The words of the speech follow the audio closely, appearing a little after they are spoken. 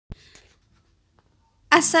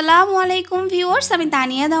আসসালামু আলাইকুম ভিউয়ার্স, আমি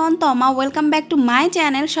তানিয়া দেওয়ান তমা। Welcome back to my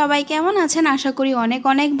channel. সবাই কেমন আছেন? আশা করি অনেক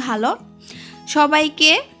অনেক ভালো।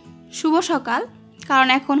 সবাইকে শুভ সকাল, কারণ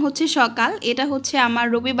এখন হচ্ছে সকাল। এটা হচ্ছে আমার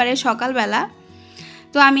রবিবারের সকালবেলা।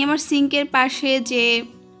 তো আমি আমার সিঙ্কের পাশে যে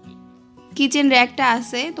কিচেন র্যাকটা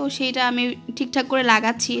আছে, তো সেইটা আমি ঠিকঠাক করে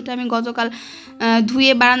লাগাচ্ছি। এটা আমি গতকাল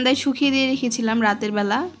ধুয়ে বারান্দায় শুকিয়ে দিয়ে রেখেছিলাম রাতের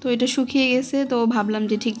বেলা। তো এটা শুকিয়ে গেছে, তো ভাবলাম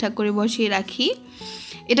যে ঠিকঠাক করে বসিয়ে রাখি।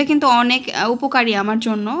 এটা কিন্তু অনেক উপকারী আমার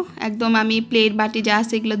জন্য। একদম আমি প্লেট বাটি যা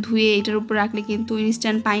আছে এগুলো ধুয়ে এটার উপর রাখলে কিন্তু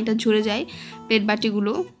ইনস্ট্যান্ট পানিটা ঝরে যায় প্লেট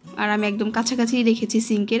বাটিগুলো। আর আমি একদম কাছাকাছি রেখেছি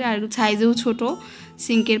সিঙ্কের, আর সাইজেও ছোট,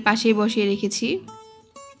 সিঙ্কের পাশেই বসিয়ে রেখেছি।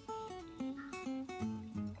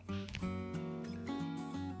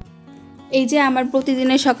 এই যে আমার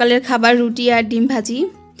প্রতিদিনের সকালের খাবার রুটি আর ডিম ভাজি।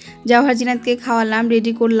 জাওহার জিনাতকে খাওয়ালাম,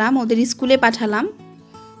 রেডি করলাম, ওদের স্কুলে পাঠালাম।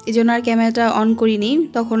 এই জন্য আর ক্যামেরাটা অন করিনি।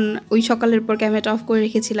 তখন ওই সকালের পর ক্যামেরাটা অফ করে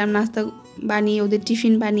রেখেছিলাম। নাস্তা বানিয়ে ওদের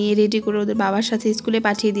টিফিন বানিয়ে রেডি করে ওদের বাবার সাথে স্কুলে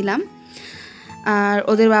পাঠিয়ে দিলাম। আর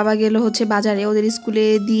ওদের বাবা গেল হচ্ছে বাজারে, ওদের স্কুলে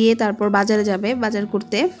দিয়ে তারপর বাজারে যাবে বাজার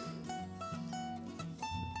করতে।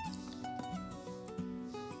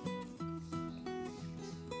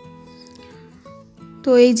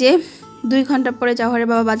 তো এই যে 2 ঘন্টা পরে জাওহারের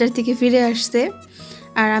বাবা বাজার থেকে ফিরে আসছে,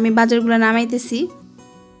 আর আমি বাজারগুলো নামাইতেছি।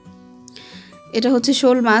 এটা হচ্ছে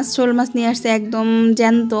শোল মাছ নিয়ে আসছে, একদম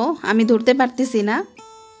জ্যান্ত, আমি ধরতে পারতেছি না।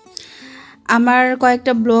 আমার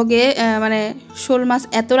কয়েকটা ব্লগে মানে শোল মাছ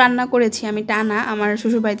এত রান্না করেছি আমি টানা, আমার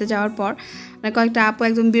শ্বশুরবাড়িতে যাওয়ার পর মানে কয়েকটা আপু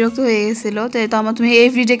একদম বিরক্ত হয়ে গেছিলো, তো আমার তুমি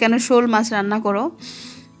এভরিডে কেন শোল মাছ রান্না করো।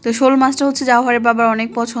 তো শোল মাছটা হচ্ছে জাওহারের বাবার অনেক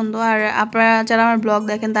পছন্দ। আর আপনারা যারা আমার ব্লগ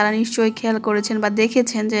দেখেন তারা নিশ্চয়ই খেয়াল করেছেন বা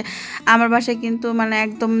দেখেছেন যে আমার বাসায় কিন্তু মানে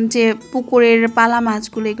একদম যে পুকুরের পালা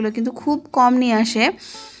মাছগুলো এগুলো কিন্তু খুব কম নিয়ে আসে।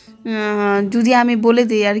 যদি আমি বলে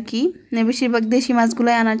দিই আর কি, বেশিরভাগ দেশি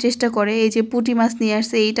মাছগুলোই আনার চেষ্টা করে। এই যে পুঁটি মাছ নিয়ে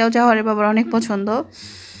আসছে, এইটাও জাওহারের বাবার অনেক পছন্দ।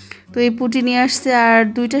 তো এই পুঁটি নিয়ে আসছে আর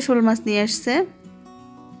 2টা শোল মাছ নিয়ে আসছে,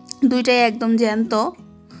 2টাই একদম জ্যান্ত।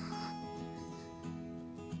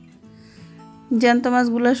 জ্যান্ত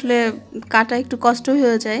মাছগুলো আসলে কাটা একটু কষ্ট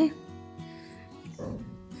হয়ে যায়।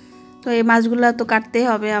 তো এই মাছগুলো তো কাটতেই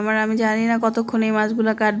হবে আমার। আমি জানি না কতক্ষণ এই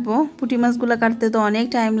মাছগুলো কাটবো। পুঁটি মাছগুলো কাটতে তো অনেক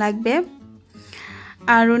টাইম লাগবে।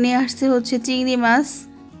 আর উনি আসছে হচ্ছে চিংড়ি মাছ।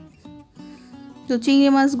 তো চিংড়ি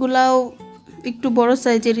মাছগুলাও একটু বড়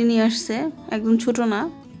সাইজেরই নিয়ে আসছে, একদম ছোট না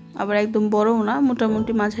আবার একদম বড়ও না,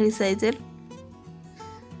 মোটামুটি মাঝারি সাইজের।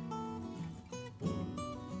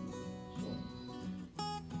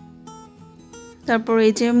 তারপর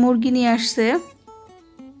এই যে মুরগি নিয়ে আসছে।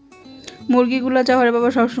 মুরগিগুলো জাওহারের বাবা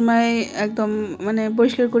সবসময় একদম মানে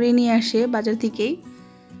পরিষ্কার করে নিয়ে আসে বাজার থেকেই,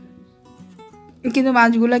 কিন্তু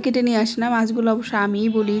মাছগুলো কেটে নিয়ে আসে না। মাছগুলো অবশ্য আমিই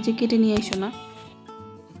বলি যে কেটে নিয়ে এসো না।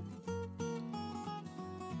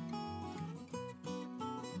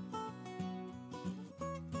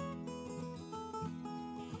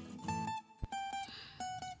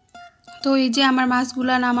 তো এই যে আমার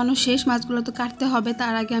মাছগুলো নামানো শেষ, মাছগুলো তো কাটতে হবে,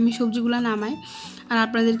 তার আগে আমি সবজিগুলো নামাই আর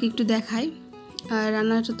আপনাদেরকে একটু দেখাই। আর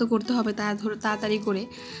রান্নাটা তো করতে হবে তাড়াতাড়ি করে।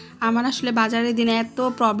 আমার আসলে বাজারের দিনে এত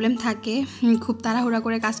প্রবলেম থাকে, খুব তাড়াহুড়া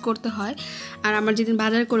করে কাজ করতে হয়। আর আমার যেদিন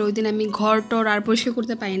বাজার করে ওই দিন আমি ঘর টর আর পরিষ্কার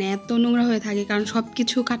করতে পারি না, এত নোংরা হয়ে থাকে, কারণ সব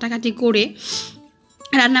কিছু কাটাকাটি করে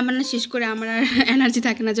রান্নাবান্না শেষ করে আমার আর এনার্জি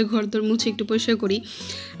থাকে না যে ঘর দর মুছে একটু পরিষ্কার করি।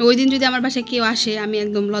 ওই দিন যদি আমার বাসায় কেউ আসে আমি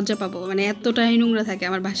একদম লজ্জা পাবো, মানে এতটাই নোংরা থাকে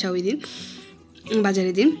আমার বাসা ওই দিন,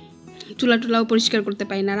 বাজারের দিন। চুলাও পরিষ্কার করতে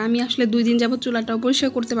পারি না, আর আমি আসলে 2 দিন যাবত চুলাটাও পরিষ্কার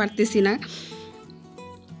করতে পারতেছি না।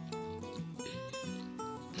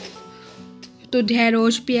 তো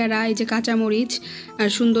ঢেঁড়স, পেয়ারা, এই যে কাঁচামরিচ আর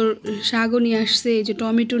সুন্দর শাকও নিয়ে আসছে, এই যে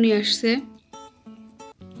টমেটো নিয়ে আসছে,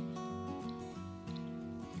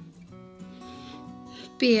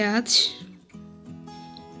 পেঁয়াজ,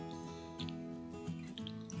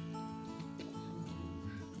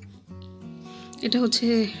 এটা হচ্ছে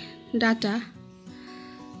ডাটা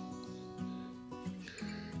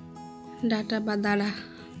বা দাঁড়া,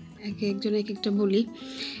 একজন এক একটা বলি।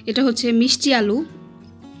 এটা হচ্ছে মিষ্টি আলু।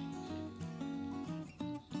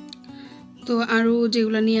 তো আরও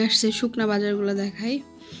যেগুলো নিয়ে আসছে শুকনা বাজারগুলো দেখাই।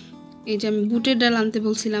 এই যে আমি বুটের ডাল আনতে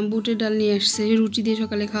বলছিলাম, বুটের ডাল নিয়ে আসছে, রুটি দিয়ে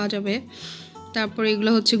সকালে খাওয়া যাবে। তারপরে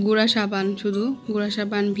এগুলো হচ্ছে গুঁড়া সাবান, শুধু গুঁড়া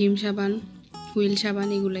সাবান, ভীম সাবান, হুইল সাবান,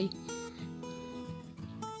 এগুলাই।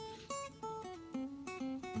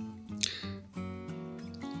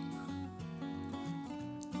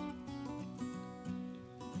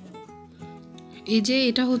 এই যে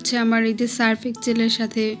এটা হচ্ছে আমার এই যে সার্ফ এক্সেলের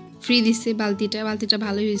সাথে ফ্রি দিচ্ছে বালতিটা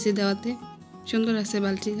ভালোই হয়েছে দেওয়াতে, সুন্দর আছে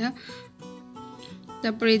বালতিটা।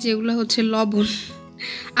 তারপরে এই যে এগুলো হচ্ছে লবণ,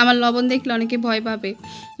 আমার লবণ দেখলে অনেকে ভয় পাবে।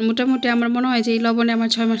 মোটামুটি আমার মনে হয় যে এই লবণে আমার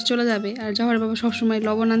 6 মাস চলে যাবে। আর জহর বাবা সবসময়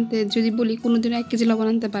লবণ আনতে যদি বলি কোনোদিনও 1 কেজি লবণ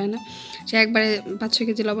আনতে পারে না, সে একবারে 5-6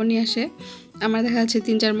 কেজি লবণ নিয়ে আসে। আমার দেখা যাচ্ছে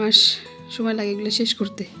 3-4 মাস সময় লাগে এগুলো শেষ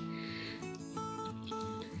করতে।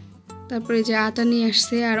 তারপরে যে আটা নিয়ে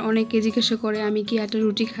আসছে, আর অনেকে জিজ্ঞাসা করে আমি কি আটা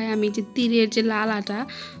রুটি খাই। আমি যে তীরের যে লাল আটা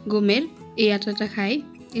গমের, এই আটাটা খাই।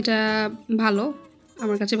 এটা ভালো,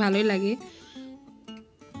 আমার কাছে ভালোই লাগে।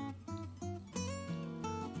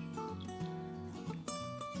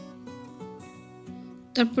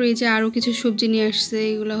 তারপরে এই যে আরও কিছু সবজি নিয়ে আসছে,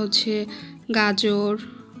 এগুলো হচ্ছে গাজর,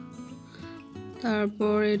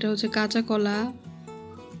 তারপর এটা হচ্ছে কাঁচা কলা,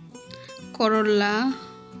 করলা,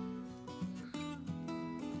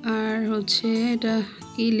 আর হচ্ছে এটা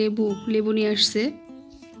কি লেবু নিয়ে আসছে।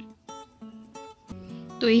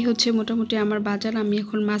 তো এই হচ্ছে মোটামুটি আমার বাজার। আমি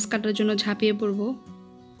এখন মাছ কাটার জন্য ঝাঁপিয়ে পড়ব।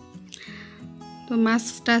 তো মাছ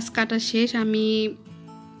টাছ কাটা শেষ, আমি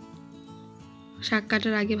শাক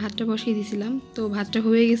কাটার আগে ভাতটা বসিয়ে দিয়েছিলাম। তো ভাতটা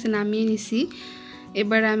হয়ে গেছে, নামিয়ে নিছি।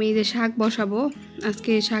 এবার আমি যে শাক বসাবো,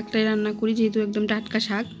 আজকে শাকটাই রান্না করি, যেহেতু একদম টাটকা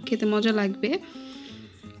শাক, খেতে মজা লাগবে।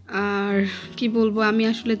 আর কি বলবো, আমি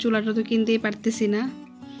আসলে চুলাটা তো কিনতেই পারতেছি না।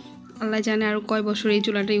 আল্লাহ জানে আরও কয় বছর এই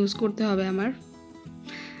চুলাটা ইউজ করতে হবে আমার।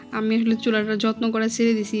 আমি আসলে চুলাটা যত্ন করে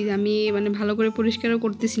ছেড়ে দিছি। আমি মানে ভালো করে পরিষ্কারও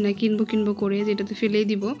করতেছি না, কিনবো করে, যেটাতে ফেলেই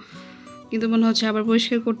দিব। কিন্তু মনে হচ্ছে আবার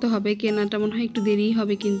পরিষ্কার করতে হবে, কেনাটা মনে হয় একটু দেরিই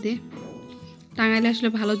হবে কিনতে। টাঙ্গাইলে আসলে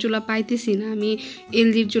ভালো চুলা পাইতেছি না। আমি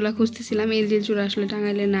এলজির চুলা খুঁজতেছিলাম, এলজির চুলা আসলে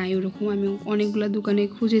টাঙ্গাইলে নাই ওরকম। আমি অনেকগুলো দোকানে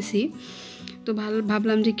খুঁজেছি। তো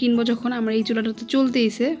ভাবলাম যে কিনবো যখন, আমার এই চুলাটা তো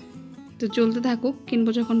চলতেইছে, তো চলতে থাকুক,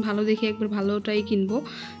 কিনবো যখন ভালো দেখে একবার ভালোটাই কিনবো,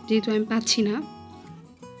 যেহেতু আমি পাচ্ছি না।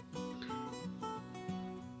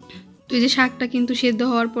 তো এই যে শাকটা কিন্তু সেদ্ধ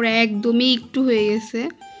হওয়ার পরে একদমই একটু হয়ে গেছে।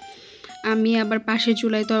 আমি আবার পাশের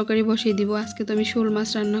চুলায় তরকারি বসিয়ে দিব। আজকে তো আমি শোল মাছ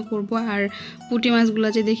রান্না করব, আর পুঁটি মাছগুলো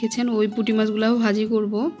যে দেখেছেন ওই পুঁটি মাছগুলোও ভাজি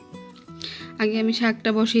করব। আগে আমি শাকটা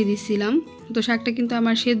বসিয়ে দিছিলাম। তো শাকটা কিন্তু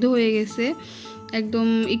আমার সেদ্ধ হয়ে গেছে, একদম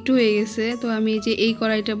একটু হয়ে গেছে। তো আমি যে এই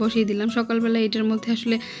কড়াইটা বসিয়ে দিলাম। সকালবেলা এটার মধ্যে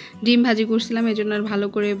আসলে ডিম ভাজি করছিলাম, এই জন্য আর ভালো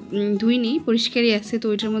করে ধুইনি, পরিষ্কারই আছে। তো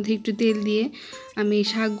এটার মধ্যে একটু তেল দিয়ে আমি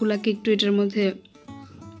শাকগুলাকে একটু এটার মধ্যে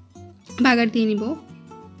বাগার দিয়ে নিব।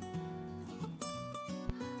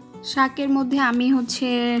 শাকের মধ্যে আমি হচ্ছে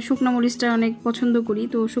শুকনো মরিচটা অনেক পছন্দ করি,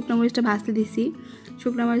 তো শুকনো মরিচটা ভাজতে দিছি।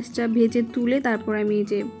 শুকনো মরিচটা ভেজে তুলে তারপর আমি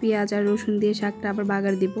যে পেঁয়াজ আর রসুন দিয়ে শাকটা আবার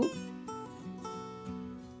বাগার দিব।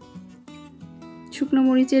 শুকনো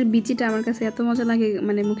মরিচের বিচিটা আমার কাছে এত মজা লাগে,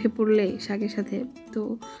 মানে মুখে পড়লে শাকের সাথে। তো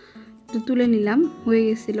তুলে নিলাম, হয়ে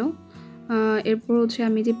গেছিলো। এরপর হচ্ছে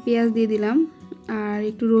আমি যে পেঁয়াজ দিয়ে দিলাম, আর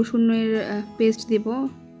একটু রসুনের পেস্ট দিব।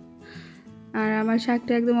 আর আমার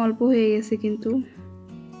শাকটা একদম অল্প হয়ে গেছে, কিন্তু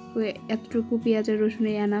এতটুকু পেঁয়াজ আর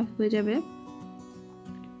রসুনে এনাফ হয়ে যাবে।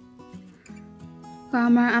 তো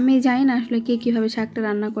আমি জানি না আসলে কে কীভাবে শাকটা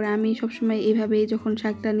রান্না করে। আমি সবসময় এইভাবেই, যখন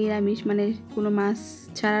শাকটা নিরামিষ মানে কোনো মাছ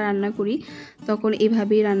ছাড়া রান্না করি, তখন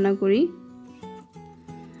এইভাবেই রান্না করি।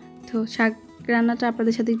 তো শাক রান্নাটা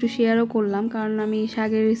আপনাদের সাথে একটু শেয়ারও করলাম, কারণ আমি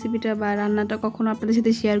শাকের রেসিপিটা বা রান্নাটা কখনো আপনাদের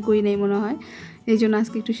সাথে শেয়ার করি নাই মনে হয়, এই জন্য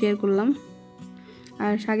আজকে একটু শেয়ার করলাম।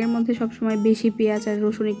 আর শাকের মধ্যে সবসময় বেশি পেঁয়াজ আর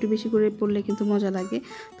রসুন একটু বেশি করে পড়লে কিন্তু মজা লাগে।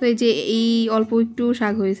 তো এই যে এই অল্প একটু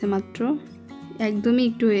শাক হয়েছে মাত্র, একদমই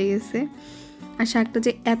একটু হয়ে গেছে। আর শাকটা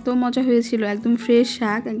যে এত মজা হয়েছিল, একদম ফ্রেশ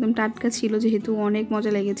শাক, একদম টাটকা ছিল, যেহেতু অনেক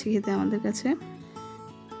মজা লেগেছে খেতে আমাদের কাছে।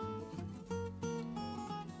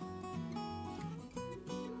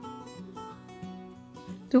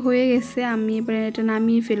 তো হয়ে গেছে, আমি এবারে এটা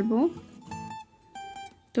নামিয়ে ফেলবো।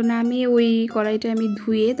 তো নামিয়ে ওই কড়াইটা আমি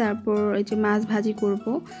ধুয়ে তারপর এই যে মাছ ভাজি করব।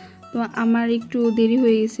 তো আমার একটু দেরি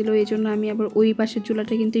হয়ে গেছিলো, এই জন্য আমি আবার ওই পাশের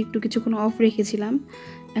চুলাটা কিন্তু একটু কিছুক্ষণ অফ রেখেছিলাম।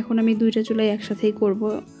 এখন আমি দুইটা চুলাই একসাথেই করব।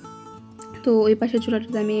 তো ওই পাশের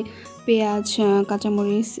চুলাটাতে আমি পেঁয়াজ,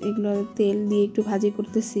 কাঁচামরিচ এগুলো তেল দিয়ে একটু ভাজি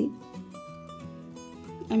করতেছি।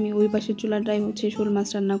 আমি ওই পাশের চুলাটাই হচ্ছে শোল মাছ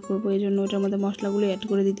রান্না করব, এই জন্য ওটার মধ্যে মশলাগুলো অ্যাড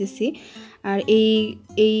করে দিতেছি। আর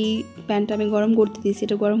এই প্যানটা আমি গরম করতে দিয়েছি,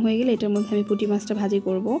 এটা গরম হয়ে গেলে এটার মধ্যে আমি পুঁটি মাছটা ভাজি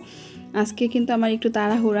করব। আজকে কিন্তু আমার একটু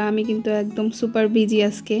তাড়াহুড়া, আমি কিন্তু একদম সুপার বিজি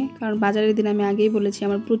আজকে, কারণ বাজারের দিন আমি আগেই বলেছি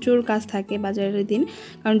আমার প্রচুর কাজ থাকে বাজারের দিন।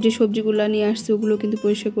 কারণ যে সবজিগুলো নিয়ে আসছে ওগুলো কিন্তু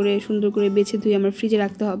পরিষ্কার করে সুন্দর করে বেছে ধুয়ে আমার ফ্রিজে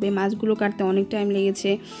রাখতে হবে। মাছগুলো কাটতে অনেক টাইম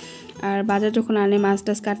লেগেছে। আর বাজার যখন আনে মাছ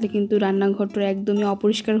টাছ কাটলে কিন্তু রান্নাঘরটা একদমই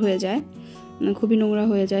অপরিষ্কার হয়ে যায়, খুবই নোংরা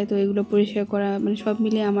হয়ে যায়। তো এগুলো পরিষ্কার করা মানে সব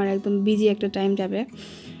মিলিয়ে আমার একদম বিজি একটা টাইম যাবে।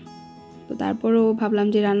 তো তারপরেও ভাবলাম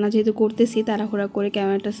যে রান্না যেহেতু করতেছি, তাড়াহুড়া করে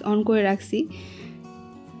ক্যামেরাটা অন করে রাখছি,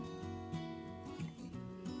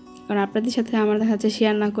 কারণ আপনাদের সাথে আমার দেখা যাচ্ছে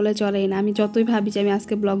শেয়ার না করলে চলেই না। আমি যতই ভাবি যে আমি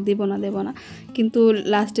আজকে ব্লগ দেবো না, কিন্তু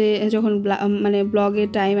লাস্টে যখন মানে ব্লগের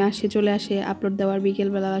টাইম চলে আসে আপলোড দেওয়ার,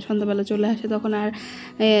 বিকেলবেলা বা সন্ধ্যাবেলা চলে আসে, তখন আর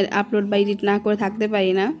আপলোড বা এডিট না করে থাকতে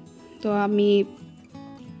পারি না। তো আমি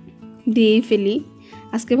দিয়েই ফেলি।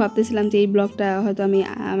 আজকে ভাবতেছিলাম যে এই ব্লগটা হয়তো আমি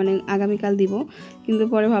মানে আগামীকাল দিব, কিন্তু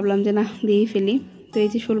পরে ভাবলাম যে না, দিয়েই ফেলি। তো এই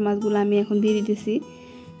যে শোল মাছগুলো আমি এখন দিয়ে দিতেছি।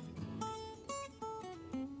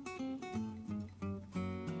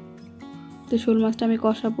 তো শোল মাছটা আমি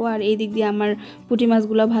কষাবো, আর এই দিক দিয়ে আমার পুঁটি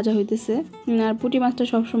মাছগুলো ভাজা হইতেছে। আর পুঁটি মাছটা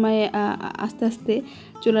সবসময় আস্তে আস্তে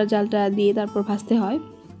চুলার জালটা দিয়ে তারপর ভাজতে হয়,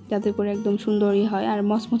 যাতে করে একদম সুন্দরই হয়। আর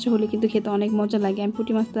মচমচে হলে কিন্তু খেতে অনেক মজা লাগে। আমি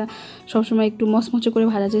পুঁটি মাছটা সবসময় একটু মচমচে করে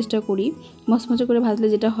ভাজার চেষ্টা করি। মচমচে করে ভাজলে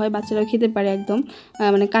যেটা হয়, বাচ্চারাও খেতে পারে একদম,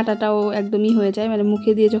 মানে কাঁটাটাও একদমই হয়ে যায়, মানে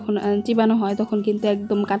মুখে দিয়ে যখন চিবানো হয় তখন কিন্তু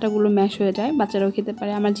একদম কাঁটাগুলো ম্যাশ হয়ে যায়, বাচ্চারাও খেতে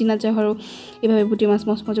পারে। আমার জিনা চাহারও এভাবে পুঁটি মাছ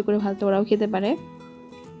মচমচে করে ভাজতে ওরাও খেতে পারে।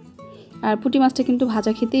 আর পুঁটি মাছটা কিন্তু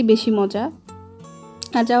ভাজা খেতেই বেশি মজা।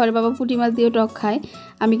 আর যাওয়ার বাবা পুঁটি মাছ দিয়েও টক খায়।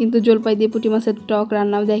 আমি কিন্তু জলপাই দিয়ে পুঁটি মাছের টক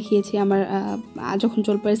রান্নাও দেখিয়েছি আমার যখন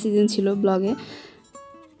জলপাইয়ের সিজন ছিল ব্লগে।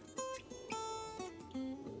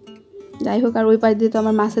 যাই হোক, আর ওই পাশ দিয়ে তো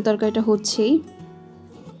আমার মাছের তরকারিটা হচ্ছেই।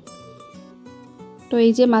 তো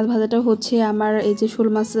এই যে মাছ ভাজাটাও হচ্ছে, আমার এই যে শোল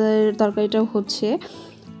মাছের তরকারিটাও হচ্ছে।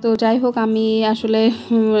 তো যাই হোক, আমি আসলে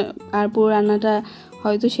আর পুরো রান্নাটা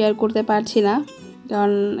হয়তো শেয়ার করতে পারছি না,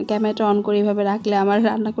 কারণ ক্যামেরাটা অন করে এভাবে রাখলে আমার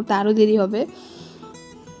রান্না করতে আরও দেরি হবে।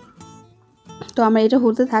 তো আমার এটা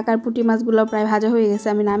হতে থাকার পুঁটি মাছগুলো প্রায় ভাজা হয়ে গেছে,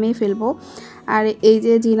 আমি নামিয়ে ফেলবো। আর এই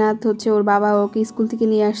যে জিনাত হচ্ছে, ওর বাবা ওকে স্কুল থেকে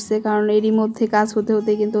নিয়ে আসছে, কারণ এরই মধ্যে কাজ হতে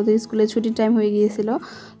হতে কিন্তু ওদের স্কুলে ছুটির টাইম হয়ে গিয়েছিল।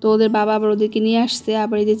 তো ওদের বাবা আবার ওদেরকে নিয়ে আসছে,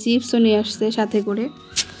 আবার এই যে চিপসও নিয়ে আসছে সাথে করে।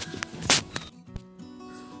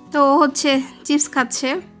 তো ও হচ্ছে চিপস খাচ্ছে,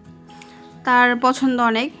 তার পছন্দ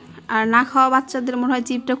অনেক। আর না খাওয়া বাচ্চাদের মনে হয়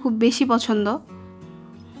চিপটা খুব বেশি পছন্দ।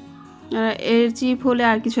 এর চিপ হলে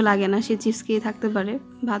আর কিছু লাগে না, সে চিপস খেয়ে থাকতে পারে,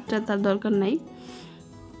 ভাতটা তার দরকার নাই।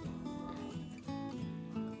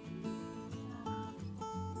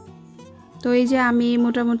 তো এই যে আমি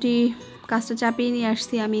মোটামুটি কাজটা চাপিয়ে নিয়ে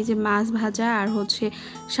আসছি। আমি যে মাছ ভাজা আর হচ্ছে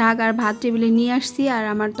শাক আর ভাত টেবিলে নিয়ে আসছি, আর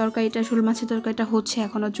আমার তরকারিটা, শোল মাছের তরকারিটা হচ্ছে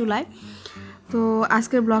এখনও চুলায়। তো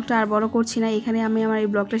আজকের ব্লগটা আর বড় করছি না, এখানে আমি আমার এই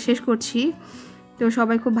ব্লগটা শেষ করছি। তো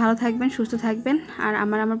সবাই খুব ভালো থাকবেন, সুস্থ থাকবেন, আর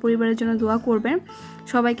আমার পরিবারের জন্য দোয়া করবেন।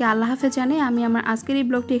 সবাইকে আল্লাহ হাফেজ জানিয়ে আমি আমার আজকের এই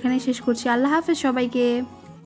ব্লগটি এখানেই শেষ করছি। আল্লাহ হাফেজ সবাইকে।